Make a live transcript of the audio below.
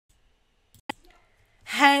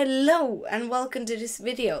Hello and welcome to this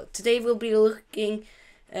video. Today we'll be looking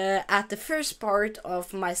at the first part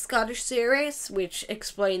of my Scottish series, which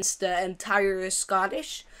explains the entire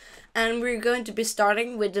Scottish. And we're going to be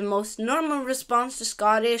starting with the most normal response to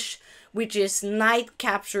Scottish, which is knight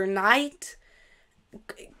capture knight.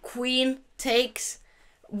 Queen takes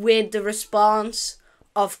with the response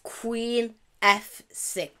of Queen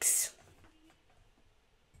F6.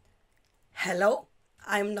 Hello,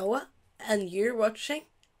 I'm Noah, and you're watching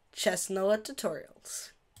Chess Noah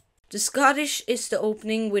Tutorials. The Scottish is the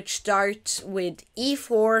opening, which starts with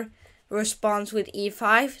e4, responds with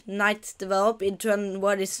e5, knight develop into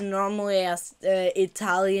what is normally as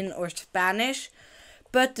Italian or Spanish,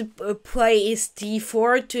 but the play is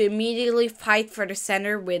d4 to immediately fight for the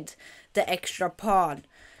center with the extra pawn.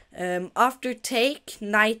 After take,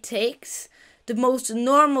 knight takes. The most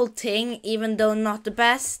normal thing, even though not the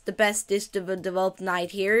best is to develop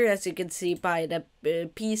knight here, as you can see by the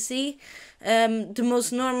PC. The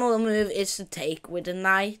most normal move is to take with a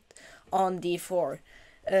knight on d4.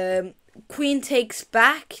 Queen takes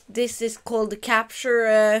back. This is called the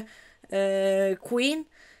capture queen.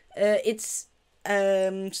 It's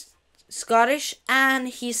Scottish, and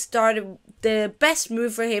he started. The best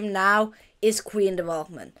move for him now is queen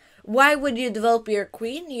development. Why would you develop your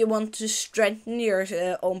queen? You want to strengthen your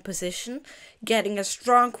own position, getting a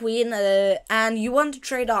strong queen, and you want to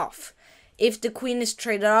trade off. If the queen is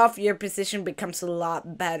traded off, your position becomes a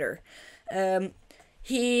lot better. The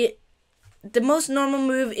most normal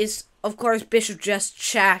move is, of course, bishop just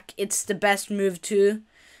check. It's the best move too.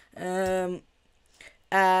 And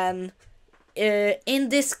in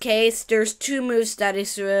this case, there's two moves that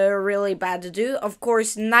is really bad to do. Of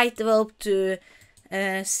course, knight develop to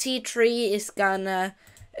c3 is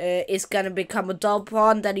gonna become a double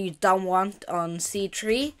pawn that you don't want on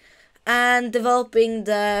c3, and developing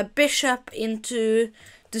the bishop into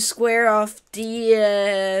the square of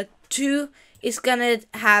d2 is gonna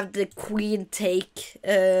have the queen take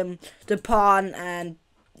the pawn, and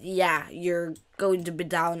yeah, you're going to be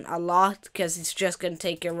down a lot because it's just gonna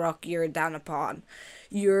take your rook. You're down a pawn.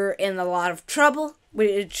 You're in a lot of trouble,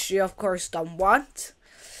 which you of course don't want.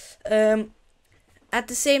 At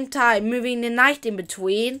the same time, moving the knight in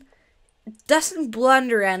between doesn't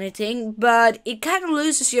blunder anything, but it kind of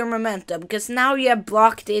loses your momentum because now you have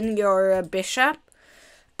blocked in your bishop.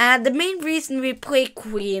 And the main reason we played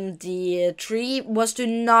queen d3 was to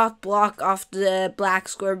not block off the black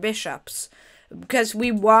square bishops, because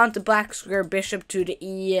we want the black square bishop to the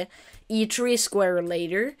e3 square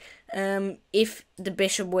later, if the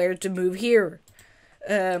bishop were to move here.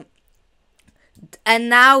 And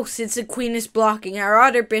now, since the queen is blocking our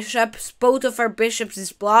other bishops, both of our bishops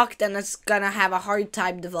is blocked, and it's gonna have a hard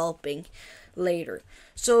time developing later.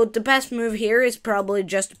 So the best move here is probably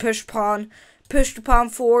just push the pawn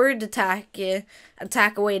forward,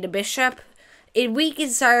 attack away the bishop. It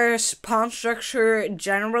weakens our pawn structure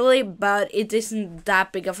generally, but it isn't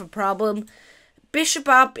that big of a problem. Bishop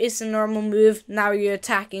up is a normal move. Now you're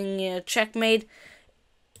attacking checkmate.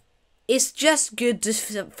 It's just good to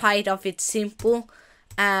fight off. It's simple,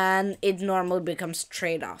 and it normally becomes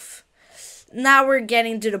trade-off. Now we're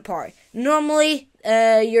getting to the part. Normally,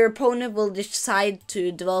 your opponent will decide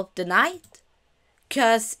to develop the knight,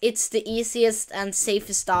 because it's the easiest and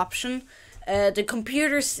safest option. The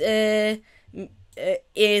computer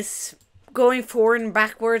is going forward and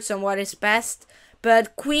backwards on what is best,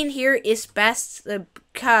 but queen here is best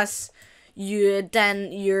because you're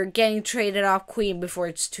getting traded off queen before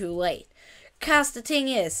it's too late. Cause the thing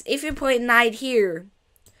is, if you play knight here,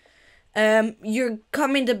 you're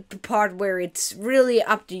coming to the part where it's really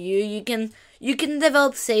up to you. You can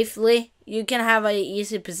develop safely. You can have an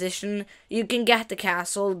easy position. You can get the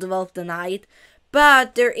castle, develop the knight,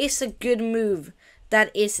 but there is a good move that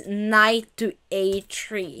is knight to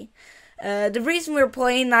a3. The reason we're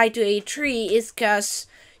playing knight to a3 is because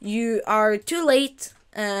you are too late.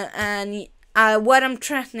 And what I'm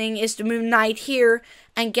threatening is to move knight here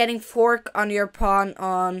and getting fork on your pawn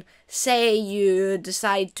on, say you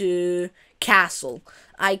decide to castle.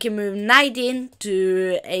 I can move knight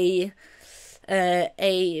into a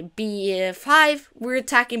b5. We're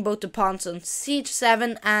attacking both the pawns on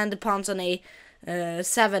c7 and the pawns on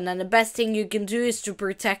a7, and the best thing you can do is to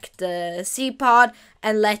protect the c pawn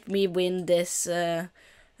and let me win this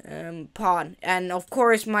pawn. And of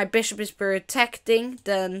course my bishop is protecting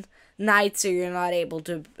the knight, so you're not able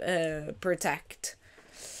to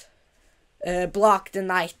block the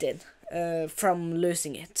knight in from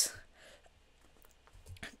losing it.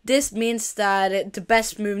 This means that the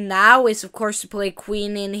best move now is of course to play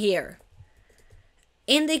queen in here.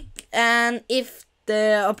 And if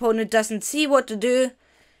the opponent doesn't see what to do,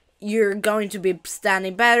 you're going to be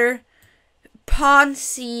standing better. Pawn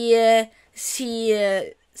c6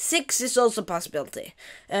 is also a possibility,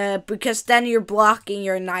 because then you're blocking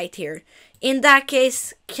your knight here. In that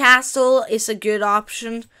case, castle is a good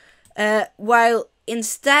option. While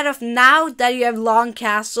instead of now that you have long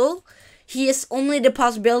castle, he has only the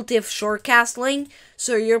possibility of short castling.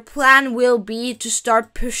 So your plan will be to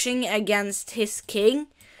start pushing against his king.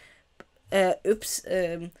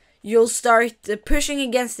 You'll start pushing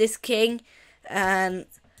against this king, and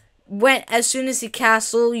as soon as he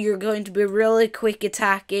castle, you're going to be really quick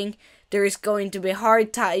attacking. There is going to be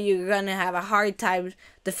you're gonna have a hard time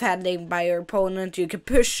defending by your opponent. You can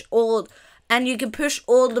push all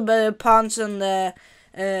the pawns on the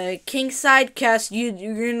king side, because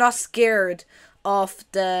you're not scared of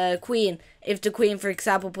the queen. If the queen, for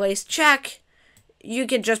example, plays check, you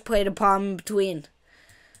can just play the pawn in between,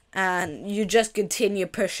 and you just continue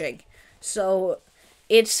pushing. So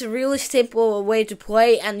it's a really simple way to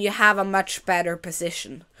play, and you have a much better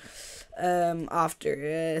position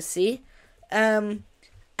after C. And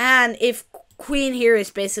if queen here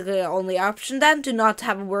is basically the only option, then to not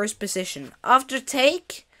have a worse position. After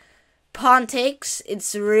take, pawn takes.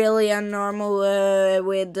 It's really unnormal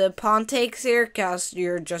with the pawn takes here, because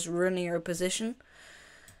you're just ruining your position.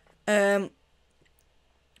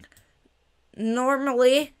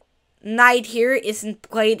 Normally, knight here isn't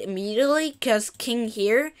played immediately, because king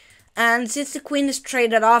here, and since the queen is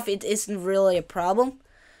traded off, it isn't really a problem.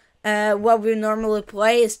 What we normally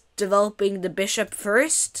play is developing the bishop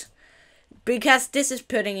first, because this is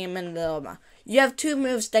putting him in the dilemma. You have two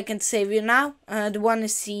moves that can save you now. The one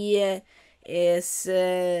is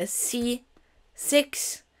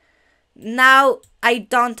c6. Now I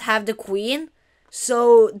don't have the queen,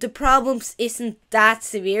 so the problems isn't that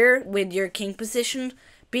severe with your king position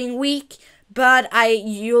being weak, but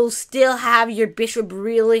you'll still have your bishop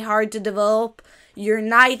really hard to develop. Your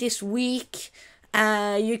knight is weak.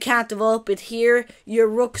 You can't develop it here. Your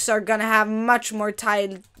rooks are gonna have need much more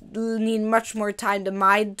time than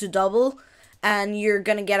mine to double, and you're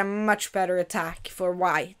gonna get a much better attack for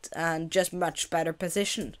white and just much better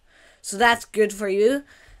position. So that's good for you.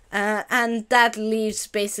 And that leaves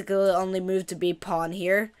basically the only move to be pawn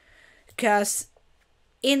here, because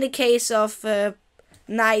in the case of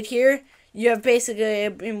knight here, you have basically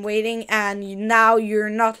been waiting, and now you're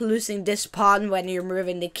not losing this pawn when you're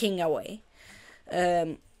moving the king away.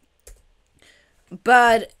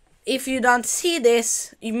 But if you don't see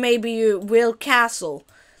this, maybe you will castle,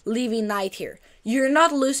 leaving knight here. You're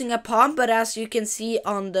not losing a pawn, but as you can see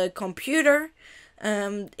on the computer,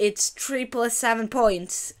 it's 3 + 7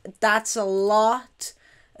 points. That's a lot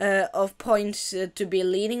of points to be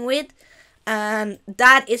leading with. And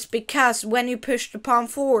that is because when you push the pawn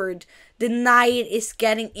forward, the knight is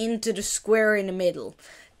getting into the square in the middle.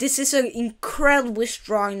 This is an incredibly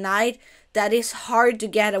strong knight that is hard to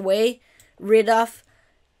get rid of.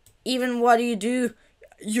 Even what do,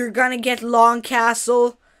 you're gonna get long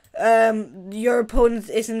castle. Your opponent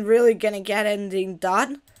isn't really gonna get anything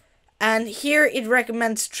done. And here it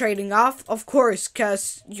recommends trading off, of course,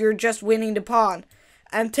 because you're just winning the pawn.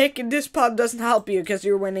 And taking this pawn doesn't help you, because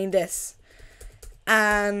you're winning this.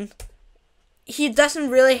 And he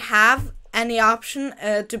doesn't really have any option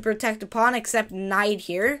to protect the pawn except knight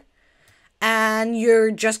here. And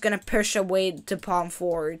you're just gonna push away the pawn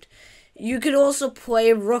forward. You could also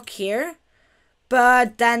play rook here,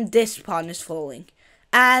 but then this pawn is falling.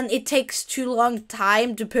 And it takes too long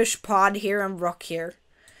time to push pawn here and rook here,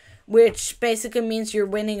 which basically means you're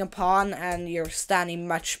winning a pawn and you're standing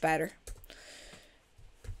much better.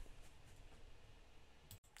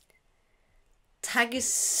 Thank you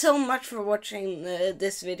so much for watching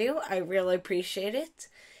this video. I really appreciate it.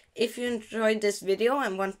 If you enjoyed this video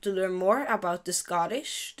and want to learn more about the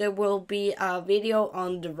Scottish, there will be a video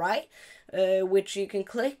on the right, which you can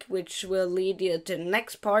click, which will lead you to the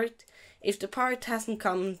next part. If the part hasn't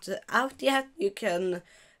come out yet, you can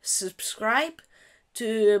subscribe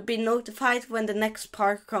to be notified when the next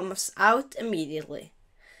part comes out immediately.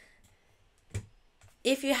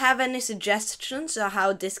 If you have any suggestions on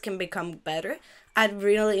how this can become better, I'd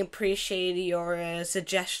really appreciate your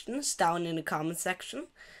suggestions down in the comment section.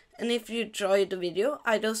 And if you enjoyed the video,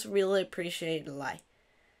 I'd also really appreciate a like.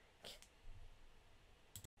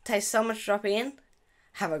 Thanks so much for dropping in.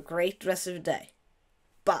 Have a great rest of the day.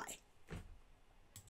 Bye.